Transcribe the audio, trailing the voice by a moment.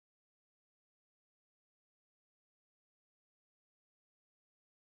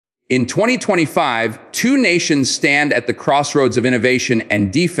In 2025, two nations stand at the crossroads of innovation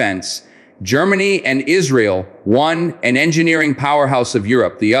and defense. Germany and Israel, one an engineering powerhouse of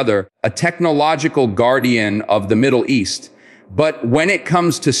Europe, the other a technological guardian of the Middle East. But when it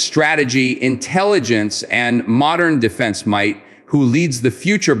comes to strategy, intelligence, and modern defense might, who leads the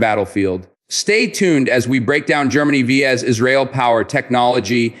future battlefield? Stay tuned as we break down Germany vs. Israel power,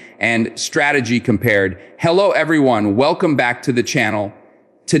 technology, and strategy compared. Hello everyone, welcome back to the channel.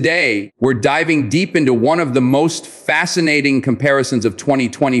 Today, we're diving deep into one of the most fascinating comparisons of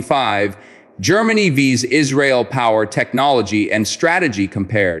 2025, Germany vs. Israel power, technology, and strategy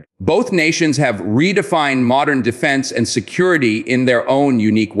compared. Both nations have redefined modern defense and security in their own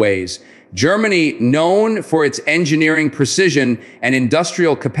unique ways. Germany, known for its engineering precision and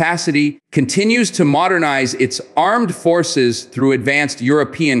industrial capacity, continues to modernize its armed forces through advanced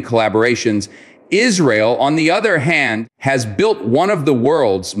European collaborations. Israel, on the other hand, has built one of the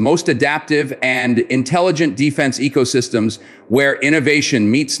world's most adaptive and intelligent defense ecosystems where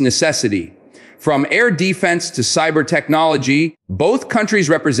innovation meets necessity. From air defense to cyber technology, both countries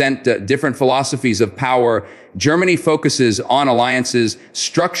represent different philosophies of power. Germany focuses on alliances,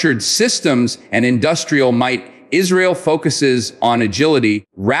 structured systems, and industrial might. Israel focuses on agility,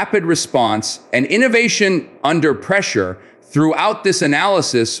 rapid response, and innovation under pressure. Throughout this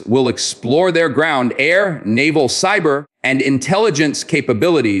analysis, we'll explore their ground, air, naval, cyber, and intelligence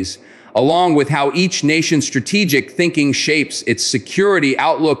capabilities, along with how each nation's strategic thinking shapes its security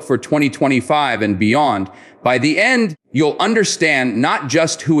outlook for 2025 and beyond. By the end, you'll understand not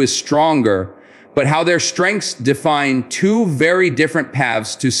just who is stronger, but how their strengths define two very different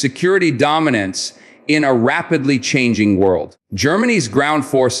paths to security dominance in a rapidly changing world. Germany's ground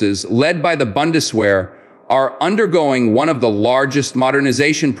forces, led by the Bundeswehr, are undergoing one of the largest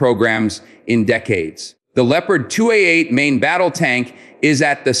modernization programs in decades. The Leopard 2A8 main battle tank is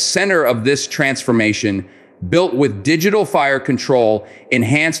at the center of this transformation, built with digital fire control,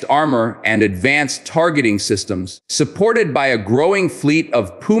 enhanced armor, and advanced targeting systems. Supported by a growing fleet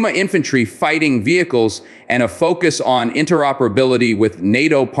of Puma infantry fighting vehicles and a focus on interoperability with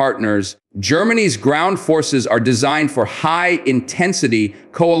NATO partners, Germany's ground forces are designed for high-intensity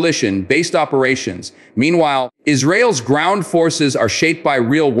coalition-based operations. Meanwhile, Israel's ground forces are shaped by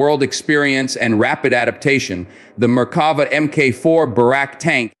real-world experience and rapid adaptation. The Merkava Mk4 Barak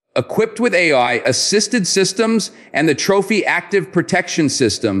tank, equipped with AI-assisted systems and the Trophy Active Protection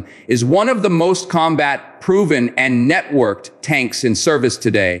System, is one of the most combat-proven and networked tanks in service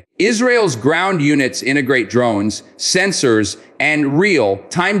today. Israel's ground units integrate drones, sensors, and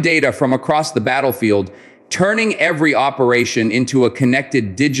real-time data from across the battlefield, turning every operation into a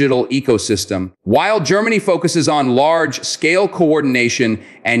connected digital ecosystem. While Germany focuses on large-scale coordination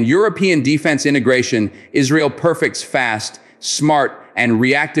and European defense integration, Israel perfects fast, smart, and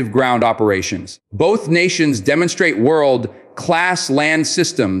reactive ground operations. Both nations demonstrate world-class land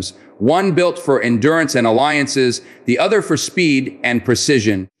systems, one built for endurance and alliances, the other for speed and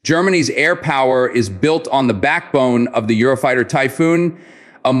precision. Germany's air power is built on the backbone of the Eurofighter Typhoon,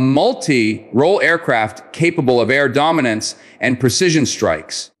 a multi-role aircraft capable of air dominance and precision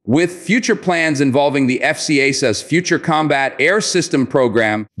strikes. With future plans involving the FCASA's Future Combat Air System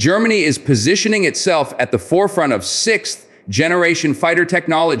program, Germany is positioning itself at the forefront of sixth-generation fighter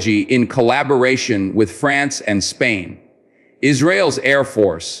technology in collaboration with France and Spain. Israel's Air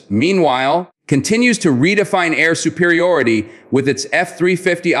Force, meanwhile, continues to redefine air superiority with its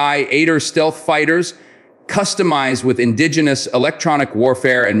F-350I Aider stealth fighters, customized with indigenous electronic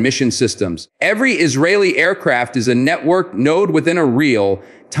warfare and mission systems. Every Israeli aircraft is a network node within a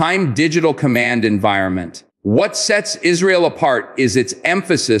real-time digital command environment. What sets Israel apart is its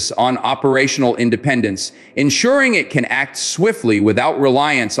emphasis on operational independence, ensuring it can act swiftly without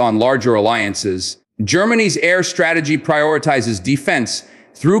reliance on larger alliances. Germany's air strategy prioritizes defense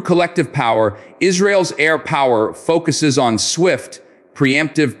through collective power. Israel's air power focuses on swift,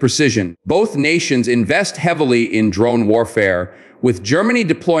 preemptive precision. Both nations invest heavily in drone warfare, with Germany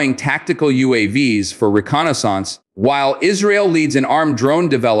deploying tactical UAVs for reconnaissance, while Israel leads in armed drone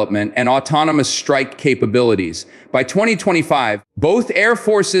development and autonomous strike capabilities. By 2025, both air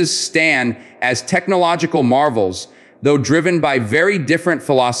forces stand as technological marvels, though driven by very different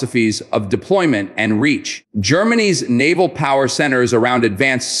philosophies of deployment and reach. Germany's naval power centers around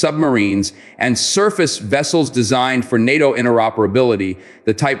advanced submarines and surface vessels designed for NATO interoperability.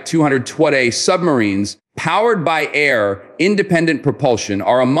 The Type 220 submarines, powered by air, independent propulsion,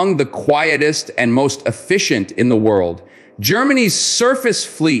 are among the quietest and most efficient in the world. Germany's surface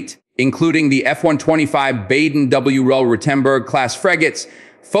fleet, including the F-125 Baden-Württemberg-class frigates,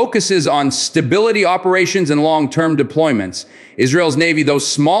 focuses on stability operations and long-term deployments. Israel's Navy, though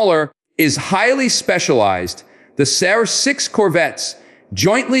smaller, is highly specialized. The Ser-6 corvettes,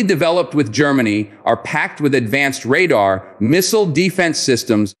 jointly developed with Germany, are packed with advanced radar, missile defense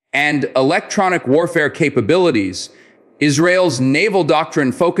systems, and electronic warfare capabilities. Israel's naval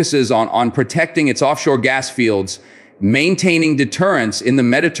doctrine focuses on protecting its offshore gas fields, maintaining deterrence in the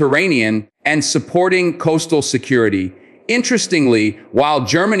Mediterranean, and supporting coastal security. Interestingly, while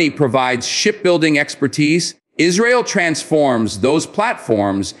Germany provides shipbuilding expertise, Israel transforms those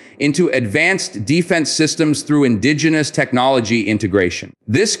platforms into advanced defense systems through indigenous technology integration.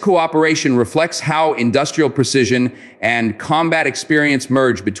 This cooperation reflects how industrial precision and combat experience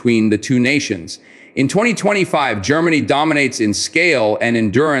merge between the two nations. In 2025, Germany dominates in scale and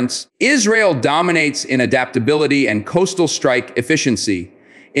endurance. Israel dominates in adaptability and coastal strike efficiency.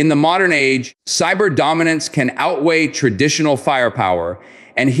 In the modern age, cyber dominance can outweigh traditional firepower,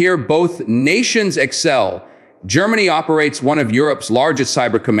 and here both nations excel. Germany operates one of Europe's largest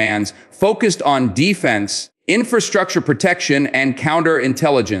cyber commands, focused on defense, infrastructure protection, and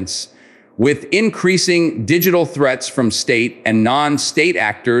counterintelligence. With increasing digital threats from state and non-state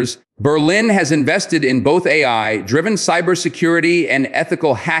actors, Berlin has invested in both AI-driven cybersecurity and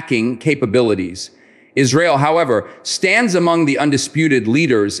ethical hacking capabilities. Israel, however, stands among the undisputed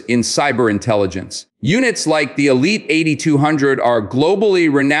leaders in cyber intelligence. Units like the Elite 8200 are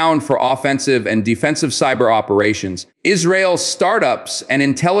globally renowned for offensive and defensive cyber operations. Israel's startups and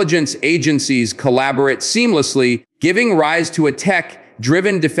intelligence agencies collaborate seamlessly, giving rise to a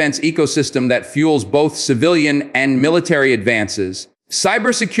tech-driven defense ecosystem that fuels both civilian and military advances.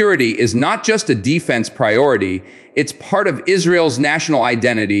 Cybersecurity is not just a defense priority, it's part of Israel's national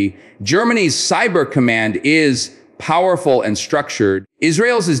identity. Germany's cyber command is powerful and structured.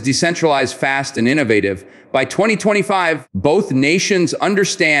 Israel's is decentralized, fast, and innovative. By 2025, both nations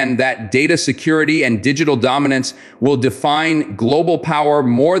understand that data security and digital dominance will define global power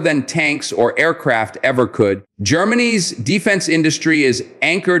more than tanks or aircraft ever could. Germany's defense industry is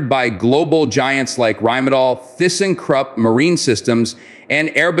anchored by global giants like Rheinmetall, ThyssenKrupp Marine Systems, and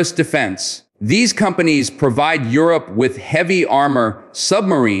Airbus Defense. These companies provide Europe with heavy armor,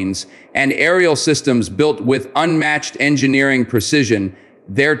 submarines, and aerial systems built with unmatched engineering precision.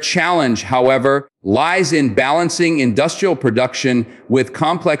 Their challenge, however, lies in balancing industrial production with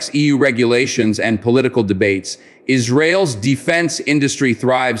complex EU regulations and political debates. Israel's defense industry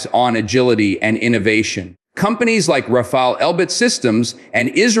thrives on agility and innovation. Companies like Rafael Elbit Systems and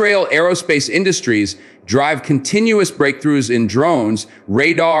Israel Aerospace Industries drive continuous breakthroughs in drones,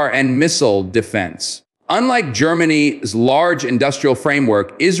 radar, and missile defense. Unlike Germany's large industrial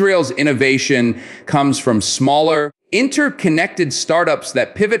framework, Israel's innovation comes from smaller, interconnected startups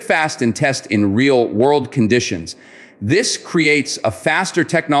that pivot fast and test in real-world conditions. This creates a faster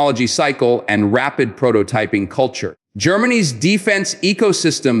technology cycle and rapid prototyping culture. Germany's defense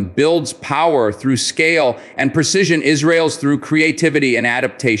ecosystem builds power through scale and precision, Israel's through creativity and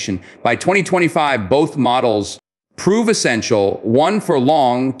adaptation. By 2025, both models prove essential, one for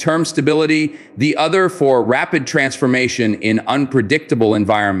long-term stability, the other for rapid transformation in unpredictable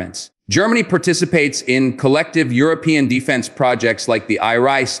environments. Germany participates in collective European defense projects like the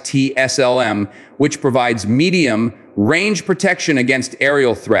IRIS TSLM, which provides medium-range protection against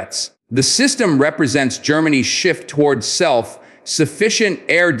aerial threats. The system represents Germany's shift towards self-sufficient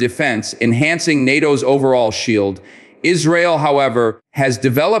air defense, enhancing NATO's overall shield. Israel, however, has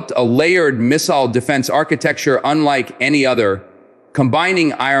developed a layered missile defense architecture unlike any other,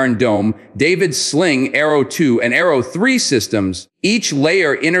 combining Iron Dome, David's Sling, Arrow 2, and Arrow 3 systems. Each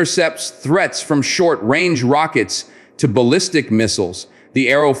layer intercepts threats from short-range rockets to ballistic missiles. The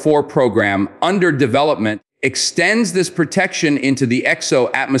Arrow 4 program, under development, extends this protection into the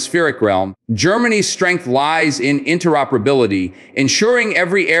exo-atmospheric realm. Germany's strength lies in interoperability, ensuring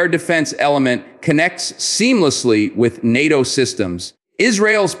every air defense element connects seamlessly with NATO systems.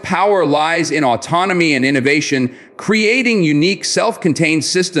 Israel's power lies in autonomy and innovation, creating unique self-contained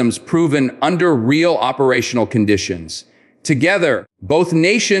systems proven under real operational conditions. Together, both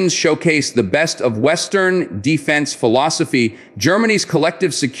nations showcase the best of Western defense philosophy, Germany's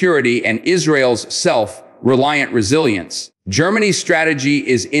collective security, and Israel's self-reliant resilience. Germany's strategy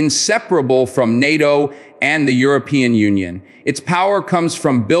is inseparable from NATO and the European Union. Its power comes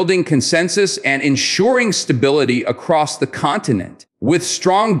from building consensus and ensuring stability across the continent. With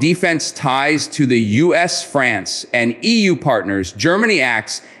strong defense ties to the US, France, and EU partners, Germany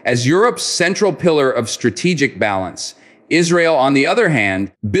acts as Europe's central pillar of strategic balance. Israel, on the other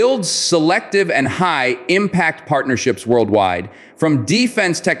hand, builds selective and high-impact partnerships worldwide, from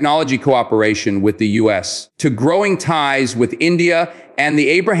defense technology cooperation with the U.S. to growing ties with India and the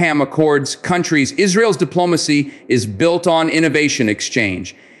Abraham Accords countries. Israel's diplomacy is built on innovation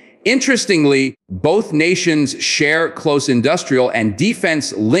exchange. Interestingly, both nations share close industrial and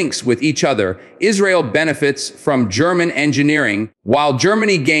defense links with each other. Israel benefits from German engineering, while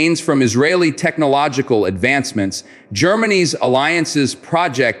Germany gains from Israeli technological advancements. Germany's alliances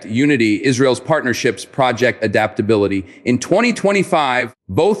Project Unity, Israel's partnerships Project Adaptability. In 2025,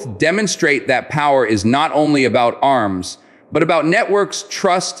 both demonstrate that power is not only about arms, but about networks,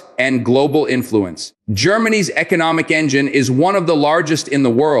 trust, and global influence. Germany's economic engine is one of the largest in the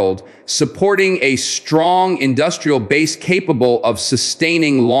world, supporting a strong industrial base capable of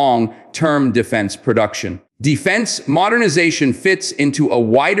sustaining long-term defense production. Defense modernization fits into a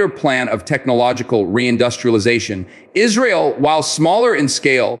wider plan of technological reindustrialization. Israel, while smaller in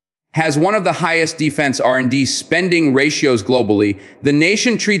scale, has one of the highest defense R&D spending ratios globally. The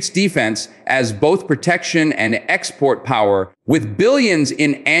nation treats defense as both protection and export power, with billions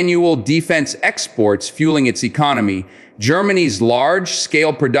in annual defense exports fueling its economy. Germany's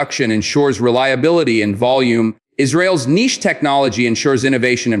large-scale production ensures reliability and volume. Israel's niche technology ensures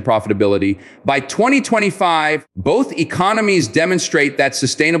innovation and profitability. By 2025, both economies demonstrate that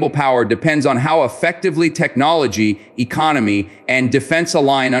sustainable power depends on how effectively technology, economy, and defense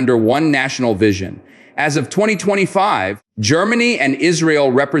align under one national vision. As of 2025, Germany and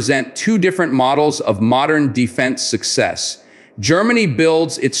Israel represent two different models of modern defense success. Germany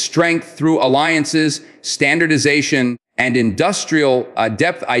builds its strength through alliances, standardization, and industrial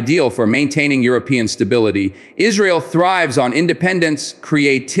depth, ideal for maintaining European stability. Israel thrives on independence,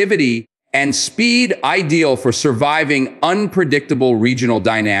 creativity, and speed, ideal for surviving unpredictable regional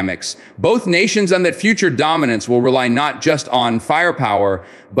dynamics. Both nations and that future dominance will rely not just on firepower,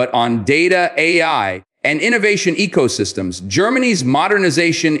 but on data, AI, and innovation ecosystems. Germany's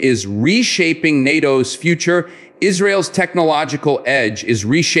modernization is reshaping NATO's future. Israel's technological edge is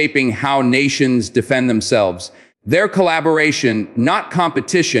reshaping how nations defend themselves. Their collaboration, not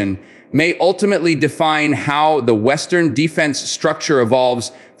competition, may ultimately define how the Western defense structure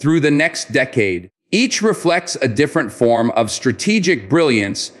evolves through the next decade. Each reflects a different form of strategic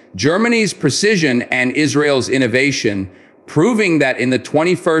brilliance, Germany's precision and Israel's innovation, proving that in the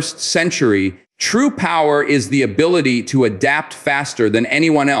 21st century, true power is the ability to adapt faster than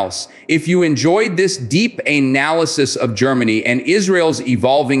anyone else. If you enjoyed this deep analysis of Germany and Israel's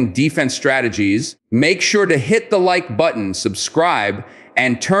evolving defense strategies, make sure to hit the like button, subscribe,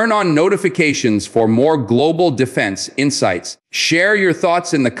 and turn on notifications for more global defense insights. Share your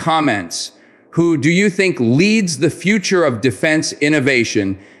thoughts in the comments. Who do you think leads the future of defense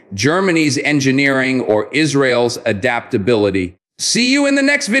innovation? Germany's engineering or Israel's adaptability? See you in the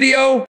next video.